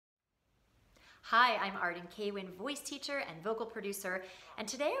Hi, I'm Arden Kaywin, voice teacher and vocal producer, and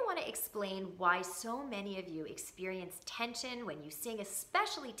today I want to explain why so many of you experience tension when you sing,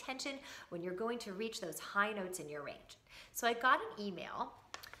 especially tension when you're going to reach those high notes in your range. So I got an email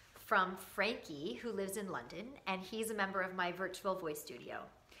from Frankie, who lives in London, and he's a member of my virtual voice studio.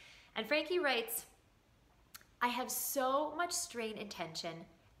 And Frankie writes, I have so much strain and tension,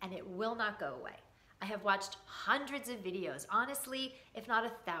 and it will not go away. I have watched hundreds of videos, honestly, if not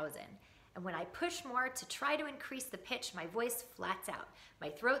 1,000. And when I push more to try to increase the pitch, my voice flats out. My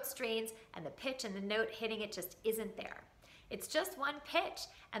throat strains, and the pitch and the note hitting it just isn't there. It's just one pitch,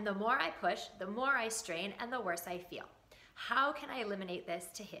 and the more I push, the more I strain, and the worse I feel. How can I eliminate this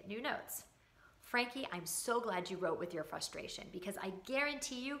to hit new notes? Frankie, I'm so glad you wrote with your frustration, because I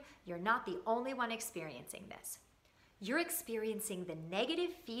guarantee you, you're not the only one experiencing this. You're experiencing the negative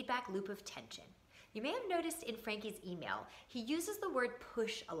feedback loop of tension. You may have noticed in Frankie's email, he uses the word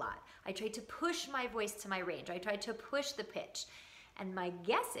push a lot. I tried to push my voice to my range. I tried to push the pitch. And my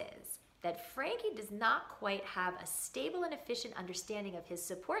guess is that Frankie does not quite have a stable and efficient understanding of his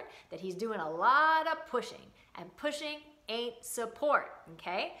support, that he's doing a lot of pushing. And pushing ain't support,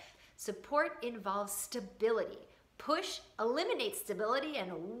 okay? Support involves stability. Push eliminates stability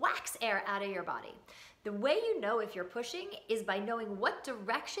and whacks air out of your body. The way you know if you're pushing is by knowing what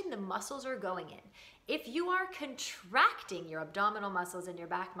direction the muscles are going in. If you are contracting your abdominal muscles and your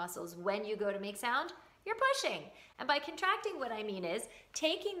back muscles when you go to make sound, you're pushing. And by contracting, what I mean is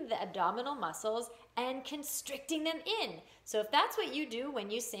taking the abdominal muscles and constricting them in. So if that's what you do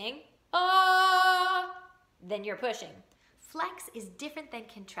when you sing, ah, then you're pushing. Flex is different than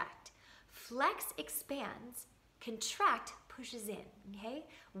contract. Flex expands, contract pushes in, okay?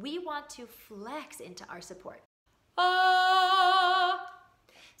 We want to flex into our support. Ah!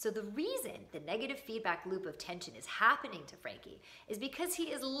 So the reason the negative feedback loop of tension is happening to Frankie is because he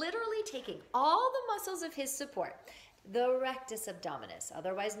is literally taking all the muscles of his support, the rectus abdominis,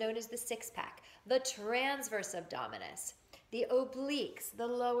 otherwise known as the six-pack, the transverse abdominis, the obliques, the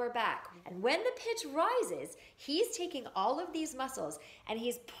lower back. And when the pitch rises, he's taking all of these muscles and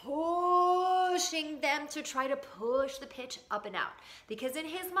he's pushing them to try to push the pitch up and out. Because in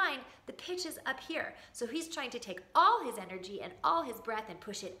his mind, the pitch is up here. So he's trying to take all his energy and all his breath and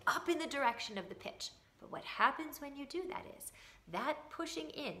push it up in the direction of the pitch. But what happens when you do that is, that pushing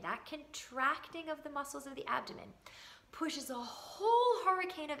in, that contracting of the muscles of the abdomen, pushes a whole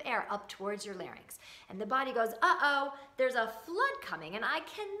hurricane of air up towards your larynx. And the body goes, uh-oh, there's a flood coming and I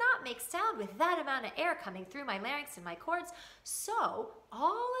cannot make sound with that amount of air coming through my larynx and my cords. So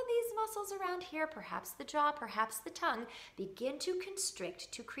all of these muscles around here, perhaps the jaw, perhaps the tongue, begin to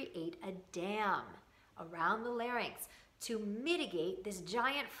constrict to create a dam around the larynx to mitigate this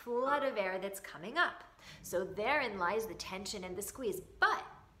giant flood of air that's coming up. So therein lies the tension and the squeeze. But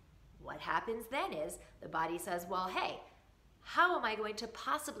what happens then is the body says, well, hey, how am I going to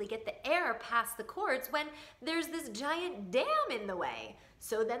possibly get the air past the cords when there's this giant dam in the way?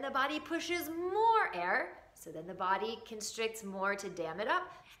 So then the body pushes more air. So then the body constricts more to dam it up.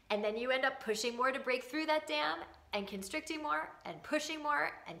 And then you end up pushing more to break through that dam and constricting more and pushing more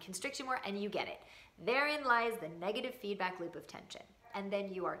and constricting more, and you get it. Therein lies the negative feedback loop of tension. And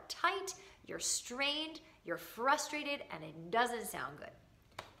then you are tight, you're strained, you're frustrated, and it doesn't sound good.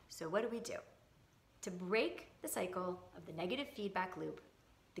 So what do? To break the cycle of the negative feedback loop,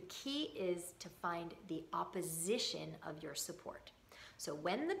 the key is to find the opposition of your support. So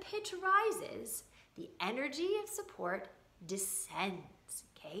when the pitch rises, the energy of support descends,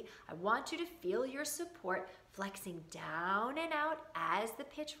 okay? I want you to feel your support flexing down and out as the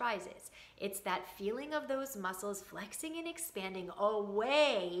pitch rises. It's that feeling of those muscles flexing and expanding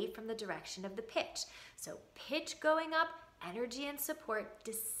away from the direction of the pitch. So pitch going up, energy and support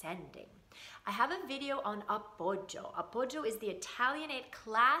descending. I have a video on appoggio. Appoggio is the Italianate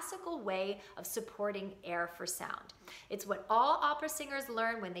classical way of supporting air for sound. It's what all opera singers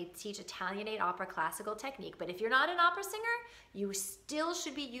learn when they teach Italianate opera classical technique. But if you're not an opera singer, you still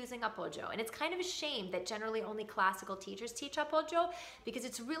should be using appoggio. And it's kind of a shame that generally only classical teachers teach appoggio, because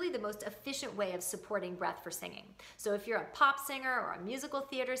it's really the most efficient way of supporting breath for singing. So if you're a pop singer or a musical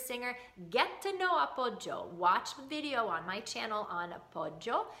theater singer, get to know appoggio. Watch a video on my channel on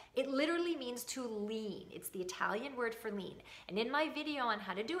appoggio. It literally means to lean. It's the Italian word for lean. And in my video on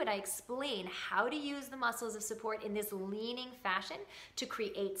how to do it, I explain how to use the muscles of support in this leaning fashion to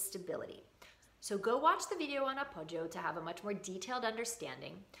create stability. So go watch the video on appoggio to have a much more detailed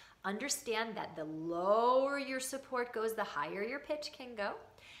understanding. Understand that the lower your support goes, the higher your pitch can go,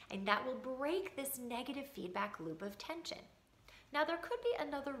 and that will break this negative feedback loop of tension. Now, there could be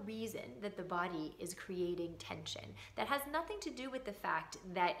another reason that the body is creating tension that has nothing to do with the fact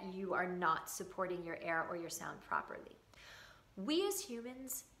that you are not supporting your air or your sound properly. We as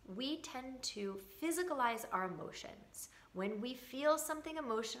humans, we tend to physicalize our emotions. When we feel something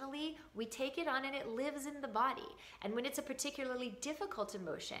emotionally, we take it on and it lives in the body. And when it's a particularly difficult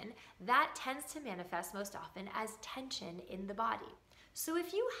emotion, that tends to manifest most often as tension in the body. So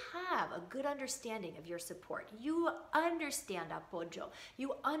if you have a good understanding of your support, you understand apoyo,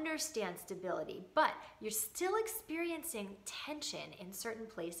 you understand stability, but you're still experiencing tension in certain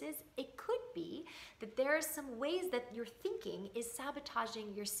places, it could be that there are some ways that your thinking is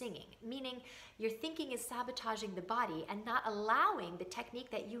sabotaging your singing, meaning your thinking is sabotaging the body and not allowing the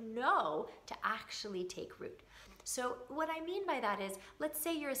technique that you know to actually take root. So what I mean by that is, let's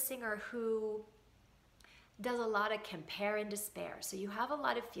say you're a singer who does a lot of compare and despair. So you have a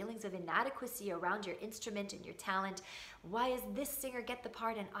lot of feelings of inadequacy around your instrument and your talent. Why does this singer get the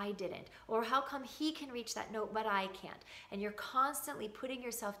part and I didn't? Or how come he can reach that note but I can't? And you're constantly putting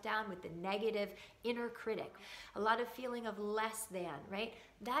yourself down with the negative inner critic. A lot of feeling of less than, right?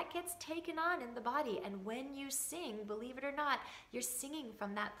 That gets taken on in the body. And when you sing, believe it or not, you're singing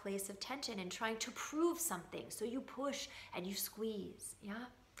from that place of tension and trying to prove something. So you push and you squeeze, yeah?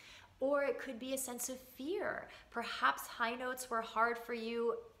 Or it could be a sense of fear. Perhaps high notes were hard for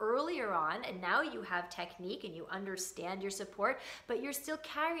you earlier on, and now you have technique and you understand your support, but you're still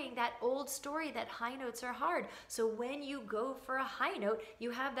carrying that old story that high notes are hard. So when you go for a high note,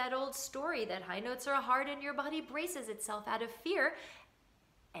 you have that old story that high notes are hard and your body braces itself out of fear,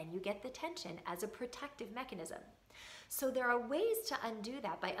 and you get the tension as a protective mechanism. So there are ways to undo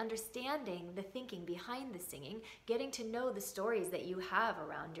that by understanding the thinking behind the singing, getting to know the stories that you have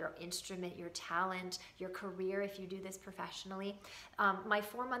around your instrument, your talent, your career if you do this professionally. My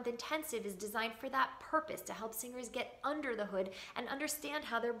 4-month intensive is designed for that purpose, to help singers get under the hood and understand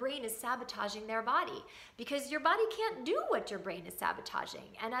how their brain is sabotaging their body. Because your body can't do what your brain is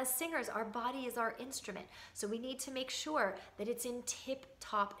sabotaging. And as singers, our body is our instrument. So we need to make sure that it's in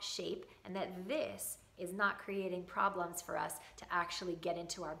tip-top shape and that this is not creating problems for us to actually get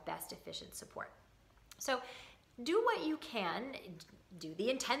into our best efficient support. So do what you can, do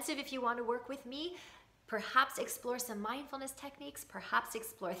the intensive if you want to work with me, perhaps explore some mindfulness techniques, perhaps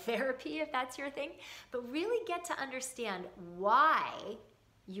explore therapy if that's your thing, but really get to understand why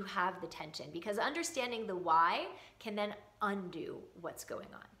you have the tension, because understanding the why can then undo what's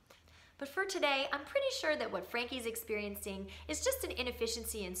going on. But for today, I'm pretty sure that what Frankie's experiencing is just an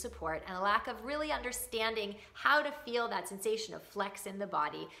inefficiency in support and a lack of really understanding how to feel that sensation of flex in the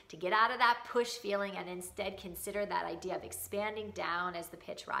body, to get out of that push feeling and instead consider that idea of expanding down as the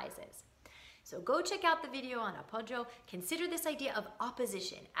pitch rises. So go check out the video on apoyo. Consider this idea of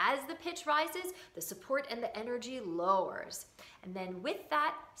opposition. As the pitch rises, the support and the energy lowers. And then with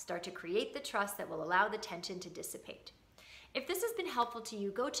that, start to create the trust that will allow the tension to dissipate. If this has been helpful to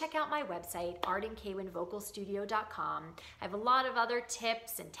you, go check out my website, ardenkaywinvocalstudio.com. I have a lot of other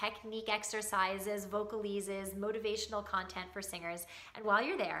tips and technique exercises, vocalises, motivational content for singers. And while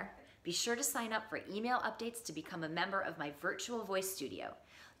you're there, be sure to sign up for email updates to become a member of my virtual voice studio.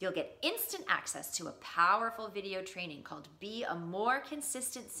 You'll get instant access to a powerful video training called Be a More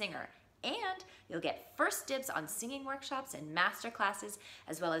Consistent Singer. And you'll get first dibs on singing workshops and masterclasses,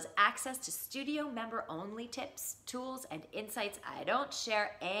 as well as access to studio member-only tips, tools, and insights I don't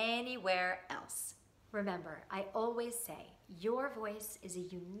share anywhere else. Remember, I always say, your voice is a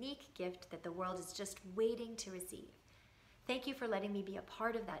unique gift that the world is just waiting to receive. Thank you for letting me be a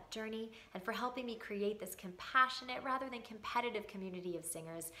part of that journey and for helping me create this compassionate rather than competitive community of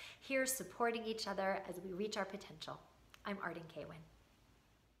singers here supporting each other as we reach our potential. I'm Arden Kaywin.